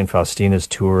 St. Faustina's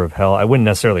tour of hell. I wouldn't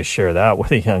necessarily share that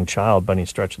with a young child by any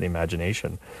stretch of the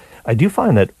imagination. I do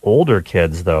find that older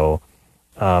kids, though,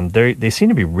 they seem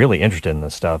to be really interested in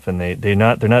this stuff, and they're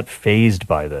not fazed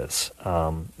by this.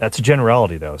 That's a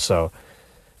generality, though. So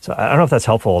I don't know if that's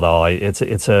helpful at all. It's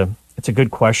a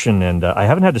good question, and I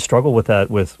haven't had to struggle with that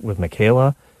with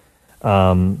Michaela,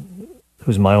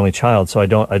 who's my only child. So I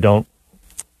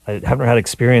haven't had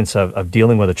experience of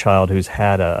dealing with a child who's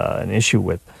had an issue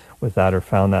with that or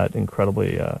found that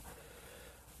incredibly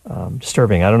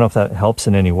disturbing. I don't know if that helps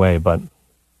in any way, but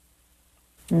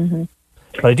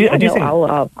but I do think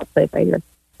I'll play it by ear.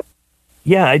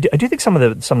 Yeah, I do think some of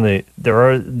the there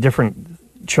are different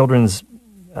children's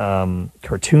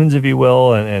cartoons, if you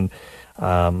will, and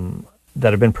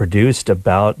that have been produced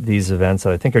about these events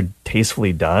that I think are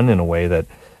tastefully done in a way that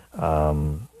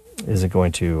isn't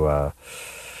going to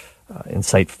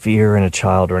incite fear in a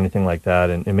child or anything like that,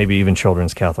 and maybe even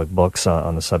children's Catholic books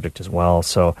on the subject as well.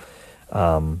 So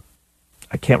I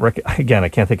can't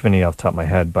think of any off the top of my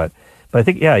head, but I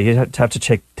think you have to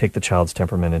take the child's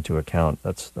temperament into account.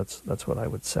 That's what I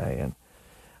would say, and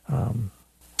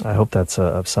I hope that's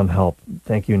of some help.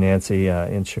 Thank you, Nancy,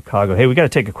 in Chicago. Hey, we got to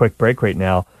take a quick break right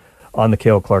now on the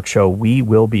Cale Clark Show. We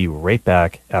will be right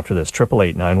back after this.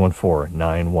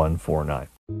 888-914-9149.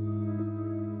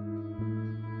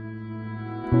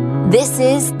 This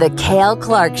is the Cale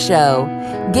Clark Show,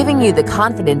 giving you the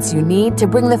confidence you need to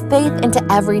bring the faith into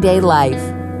everyday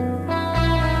life.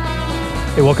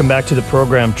 Hey, welcome back to the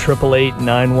program.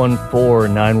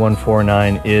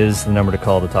 888-914-9149 is the number to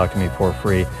call to talk to me for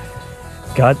free.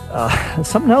 Got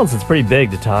something else that's pretty big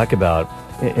to talk about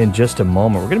in just a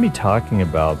moment. We're going to be talking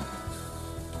about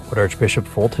what Archbishop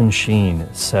Fulton Sheen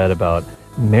said about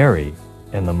Mary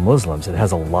and the Muslims. It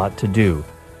has a lot to do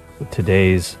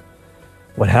with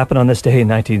what happened on this day in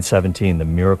 1917, the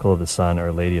miracle of the sun,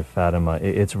 Our Lady of Fatima.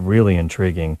 It's really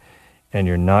intriguing, and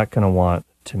you're not going to want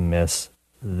to miss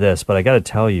this. But I got to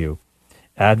tell you,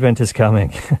 Advent is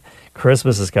coming.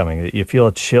 Christmas is coming. You feel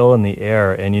a chill in the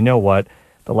air. And you know what?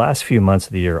 The last few months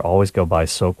of the year always go by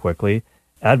so quickly.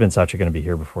 Advent's actually going to be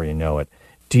here before you know it.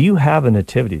 Do you have a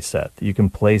nativity set that you can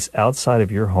place outside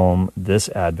of your home this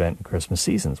Advent and Christmas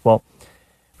seasons? Well,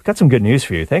 we've got some good news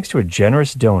for you. Thanks to a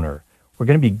generous donor, we're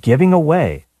going to be giving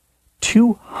away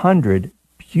 200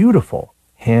 beautiful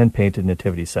hand-painted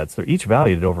nativity sets. They're each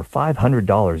valued at over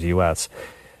 $500 US.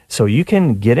 So you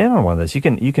can get in on one of this. You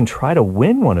can try to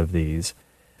win one of these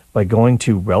by going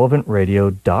to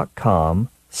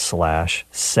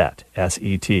relevantradio.com/set,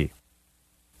 S-E-T.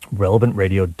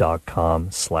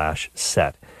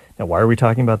 relevantradio.com/set. Now, why are we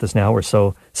talking about this now? We're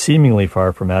so seemingly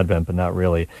far from Advent, but not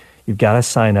really. You've got to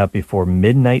sign up before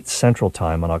midnight Central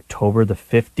Time on October the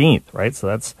 15th, right? So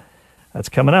that's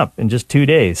coming up in just 2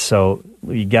 days. So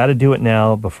you got to do it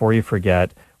now before you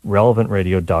forget.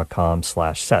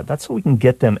 relevantradio.com/set. That's so we can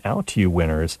get them out to you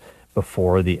winners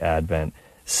before the Advent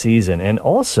season. And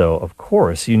also, of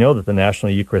course, you know that the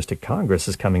National Eucharistic Congress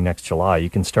is coming next July. You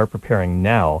can start preparing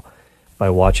now by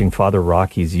watching Father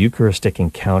Rocky's Eucharistic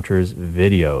Encounters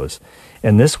videos.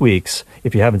 And this week's,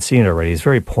 if you haven't seen it already, is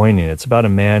very poignant. It's about a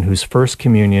man whose first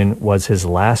communion was his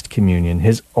last communion,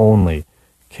 his only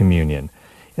communion.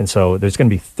 And so there's going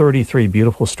to be 33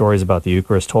 beautiful stories about the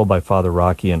Eucharist told by Father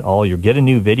Rocky and all. You'll get a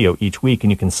new video each week, and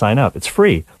you can sign up. It's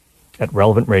free at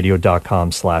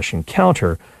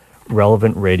relevantradio.com/encounter,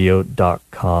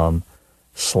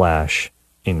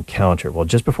 relevantradio.com/encounter. Well,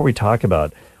 just before we talk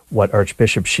about what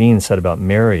Archbishop Sheen said about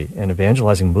Mary and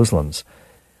evangelizing Muslims,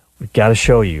 we've got to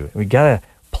show you, we've got to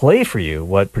play for you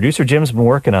what producer Jim's been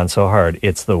working on so hard.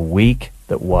 It's the week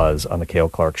that was on the Cale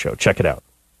Clark Show. Check it out.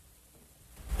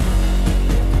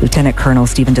 Lieutenant Colonel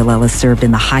Stephen DeLellis served in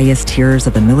the highest tiers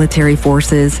of the military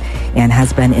forces and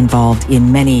has been involved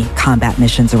in many combat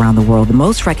missions around the world. The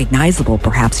most recognizable,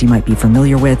 perhaps you might be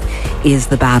familiar with, is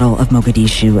the Battle of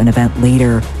Mogadishu, an event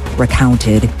later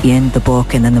recounted in the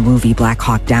book and then the movie Black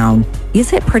Hawk Down.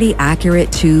 Is it pretty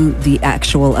accurate to the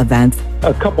actual event?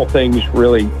 A couple things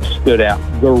really stood out.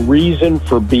 The reason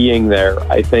for being there,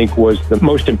 I think, was the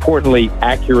most importantly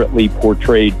accurately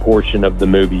portrayed portion of the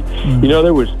movie. You know,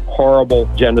 there was horrible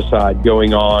genocide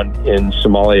going on in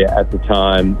Somalia at the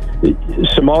time.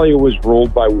 Somalia was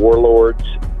ruled by warlords,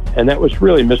 and that was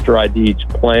really Mr. Aidid's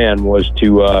plan, was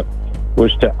to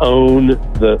own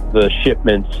the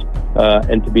shipments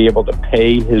and to be able to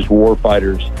pay his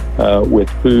warfighters with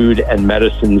food and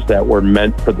medicines that were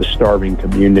meant for the starving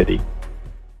community.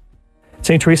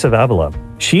 St. Teresa of Avila,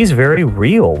 she's very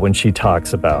real when she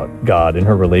talks about God and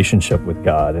her relationship with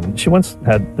God. And she once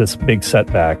had this big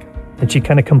setback, and she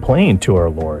kind of complained to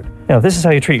our Lord. Now, if this is how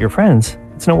you treat your friends,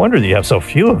 it's no wonder that you have so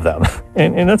few of them.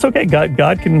 And that's okay. God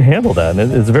can handle that.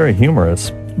 And it's very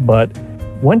humorous. But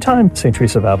one time, St.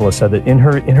 Teresa of Avila said that in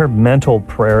her mental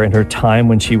prayer, in her time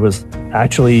when she was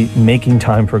actually making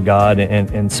time for God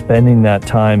and spending that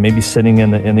time, maybe sitting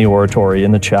in the oratory,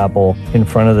 in the chapel, in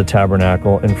front of the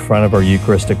tabernacle, in front of our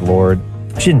Eucharistic Lord,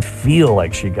 she didn't feel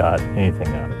like she got anything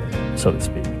out of it, so to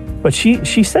speak. But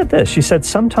she said this. She said,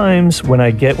 sometimes when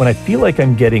I feel like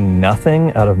I'm getting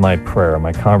nothing out of my prayer,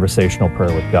 my conversational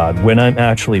prayer with God, when I'm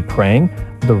actually praying,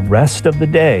 the rest of the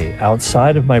day,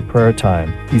 outside of my prayer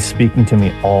time, he's speaking to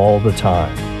me all the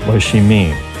time. What does she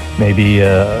mean? Maybe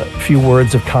a few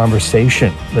words of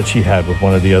conversation that she had with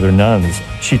one of the other nuns.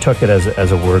 She took it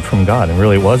as a word from God, and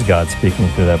really it was God speaking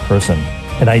through that person.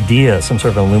 An idea, some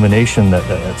sort of illumination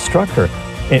that struck her.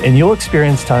 And you'll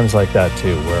experience times like that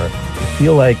too, where you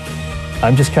feel like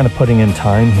I'm just kind of putting in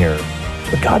time here.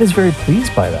 But God is very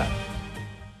pleased by that.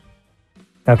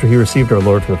 After he received our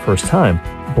Lord for the first time,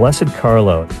 Blessed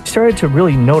Carlo started to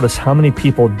really notice how many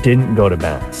people didn't go to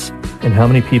Mass and how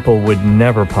many people would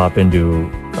never pop into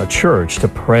a church to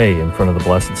pray in front of the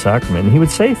Blessed Sacrament. And he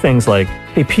would say things like,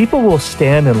 hey, people will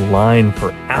stand in line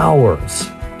for hours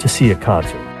to see a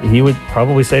concert. He would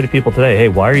probably say to people today, hey,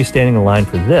 why are you standing in line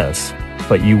for this,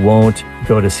 but you won't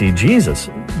go to see Jesus?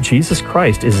 Jesus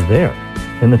Christ is there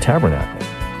in the tabernacle.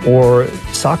 Or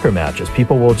soccer matches.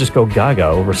 People will just go gaga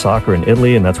over soccer in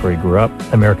Italy, and that's where he grew up.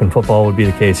 American football would be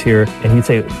the case here. And he'd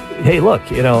say, hey, look,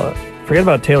 forget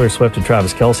about Taylor Swift and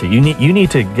Travis Kelce. You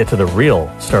need to get to the real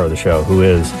star of the show, who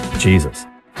is Jesus.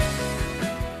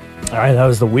 All right, that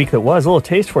was the week that was. A little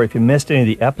taste for you. If you missed any of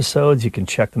the episodes, you can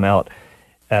check them out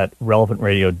at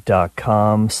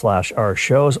relevantradio.com/our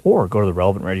shows, or go to the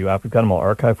Relevant Radio app. We've got them all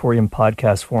archived for you in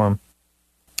podcast form.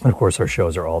 And of course, our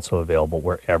shows are also available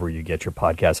wherever you get your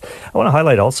podcasts. I want to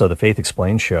highlight also the Faith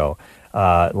Explained show.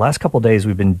 Last couple of days,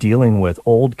 we've been dealing with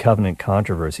Old Covenant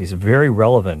controversies, very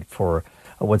relevant for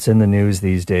what's in the news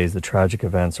these days, the tragic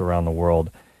events around the world,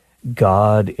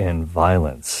 God and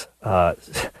violence.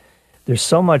 There's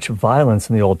so much violence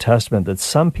in the Old Testament that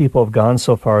some people have gone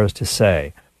so far as to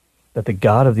say that the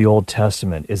God of the Old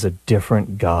Testament is a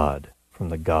different God from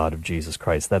the God of Jesus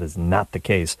Christ. That is not the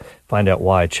case. Find out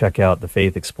why. Check out The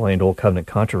Faith Explained, Old Covenant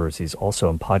Controversies, also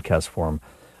in podcast form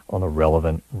on the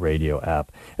Relevant Radio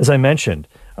app. As I mentioned,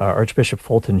 Archbishop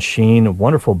Fulton Sheen, a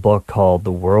wonderful book called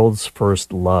The World's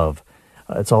First Love.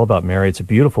 It's all about Mary. It's a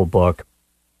beautiful book,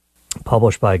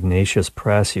 published by Ignatius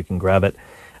Press. You can grab it.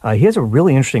 He has a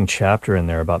really interesting chapter in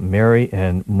there about Mary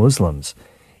and Muslims.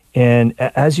 And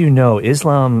as you know,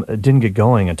 Islam didn't get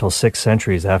going until 6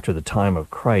 centuries after the time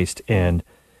of Christ, and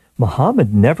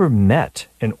Muhammad never met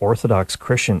an Orthodox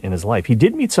Christian in his life. He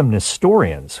did meet some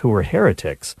Nestorians who were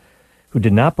heretics, who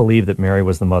did not believe that Mary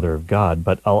was the mother of God,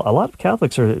 but a lot of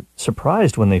Catholics are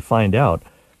surprised when they find out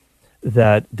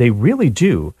that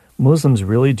Muslims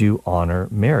really do honor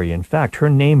Mary. In fact, her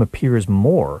name appears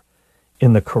more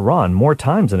in the Quran, more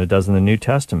times than it does in the New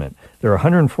Testament. There are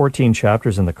 114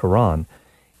 chapters in the Quran,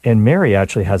 and Mary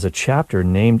actually has a chapter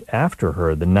named after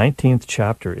her. The 19th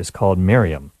chapter is called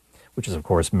Maryam, which is, of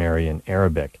course, Mary in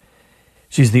Arabic.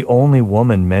 She's the only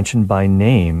woman mentioned by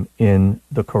name in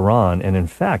the Quran, and in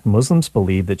fact, Muslims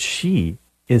believe that she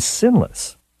is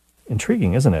sinless.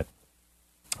 Intriguing, isn't it?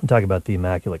 I'm talking about the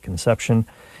Immaculate Conception.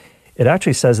 It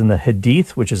actually says in the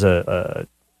Hadith, which is a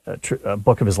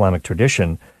book of Islamic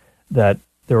tradition, that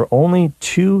there are only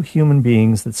 2 human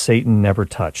beings that Satan never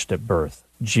touched at birth,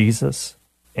 Jesus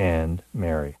and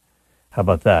Mary. How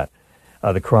about that?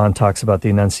 The Quran talks about the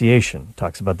Annunciation,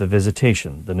 talks about the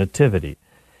Visitation, the Nativity.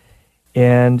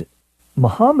 And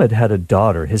Muhammad had a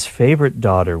daughter. His favorite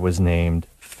daughter was named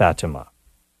Fatima.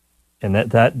 And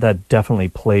that definitely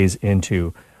plays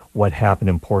into what happened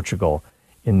in Portugal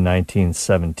in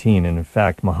 1917. And in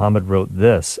fact, Muhammad wrote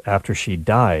this after she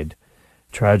died.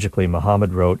 Tragically,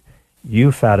 Muhammad wrote,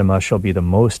 "You, Fatima, shall be the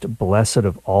most blessed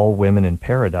of all women in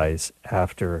paradise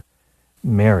after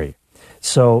Mary."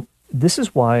 So this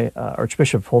is why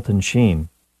Archbishop Fulton Sheen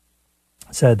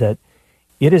said that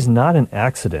it is not an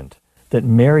accident that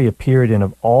Mary appeared in,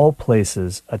 of all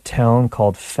places, a town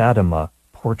called Fatima,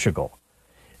 Portugal.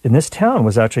 And this town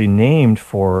was actually named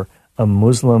for a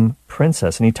Muslim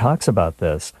princess, and he talks about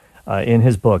this in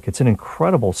his book. It's an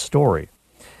incredible story.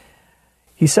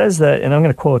 He says that, and I'm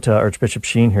going to quote Archbishop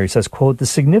Sheen here, he says, quote, "The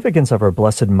significance of our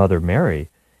Blessed Mother Mary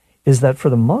is that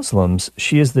for the Muslims,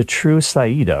 she is the true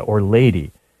Sayyida, or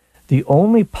lady. The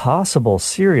only possible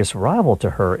serious rival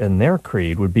to her in their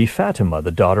creed would be Fatima,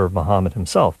 the daughter of Muhammad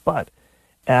himself. But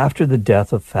after the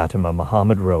death of Fatima,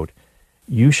 Muhammad wrote,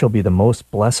 'You shall be the most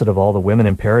blessed of all the women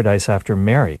in paradise after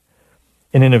Mary.'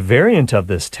 And in a variant of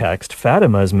this text,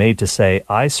 Fatima is made to say,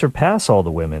 'I surpass all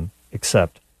the women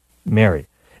except Mary.'"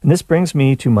 And this brings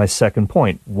me to my second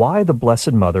point, why the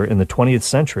Blessed Mother in the 20th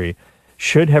century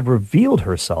should have revealed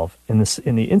herself in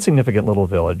the insignificant little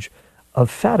village of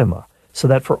Fatima, so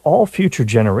that for all future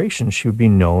generations she would be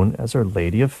known as Our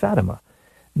Lady of Fatima.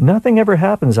 Nothing ever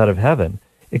happens out of heaven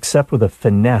except with a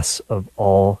finesse of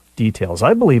all details.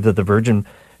 I believe that the Virgin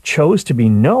chose to be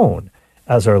known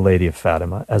as Our Lady of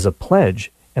Fatima as a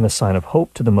pledge and a sign of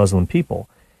hope to the Muslim people,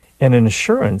 and an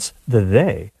assurance that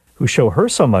they, who show her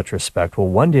so much respect, will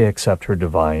one day accept her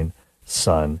divine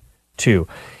Son too.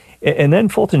 And then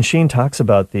Fulton Sheen talks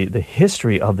about the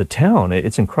history of the town.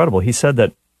 It's incredible. He said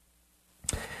that,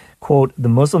 quote, "The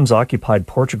Muslims occupied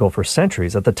Portugal for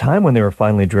centuries. At the time when they were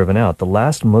finally driven out, the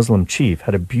last Muslim chief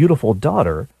had a beautiful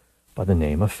daughter by the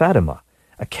name of Fatima.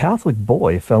 A Catholic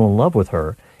boy fell in love with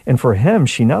her, and for him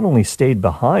she not only stayed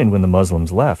behind when the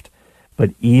Muslims left, but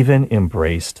even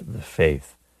embraced the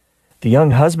faith. The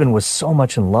young husband was so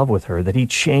much in love with her that he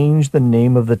changed the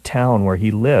name of the town where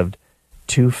he lived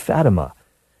to Fatima.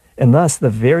 And thus the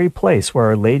very place where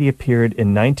Our Lady appeared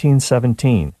in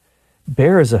 1917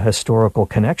 bears a historical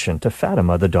connection to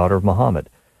Fatima, the daughter of Muhammad.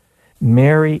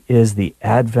 Mary is the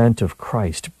advent of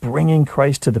Christ, bringing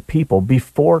Christ to the people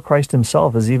before Christ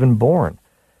himself is even born.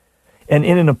 And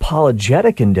in an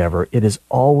apologetic endeavor, it is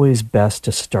always best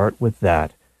to start with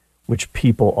that which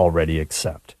people already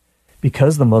accept.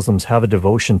 Because the Muslims have a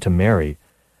devotion to Mary,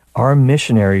 our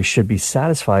missionaries should be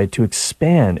satisfied to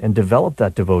expand and develop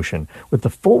that devotion with the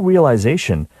full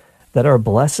realization that our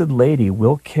Blessed Lady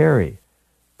will carry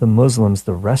the Muslims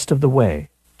the rest of the way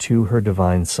to her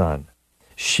divine Son.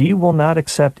 She will not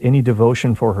accept any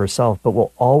devotion for herself, but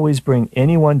will always bring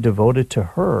anyone devoted to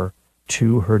her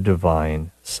to her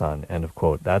divine Son." End of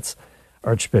quote. That's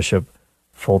Archbishop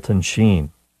Fulton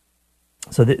Sheen.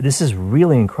 So this is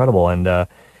really incredible. And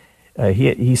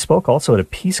He spoke also at a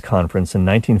peace conference in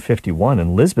 1951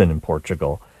 in Lisbon in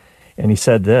Portugal. And he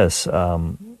said this,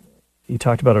 he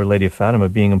talked about Our Lady of Fatima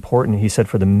being important. He said,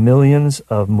 for the millions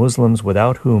of Muslims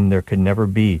without whom there could never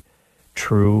be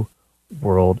true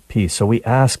world peace. So we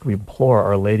implore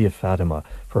Our Lady of Fatima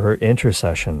for her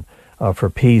intercession for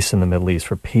peace in the Middle East,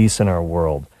 for peace in our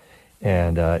world.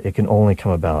 And it can only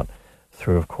come about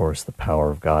through, of course, the power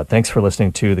of God. Thanks for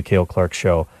listening to The Cale Clark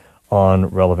Show on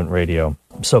Relevant Radio.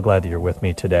 I'm so glad that you're with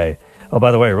me today. Oh,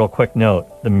 by the way, a real quick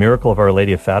note, The Miracle of Our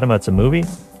Lady of Fatima, it's a movie.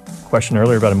 Question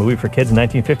earlier about a movie for kids in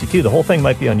 1952. The whole thing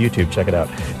might be on YouTube. Check it out.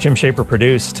 Jim Shaper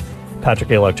produced. Patrick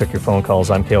Aylock took your phone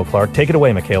calls. I'm Cale Clark. Take it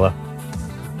away, Michaela.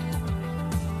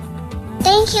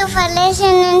 Thank you for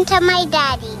listening to my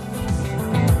daddy.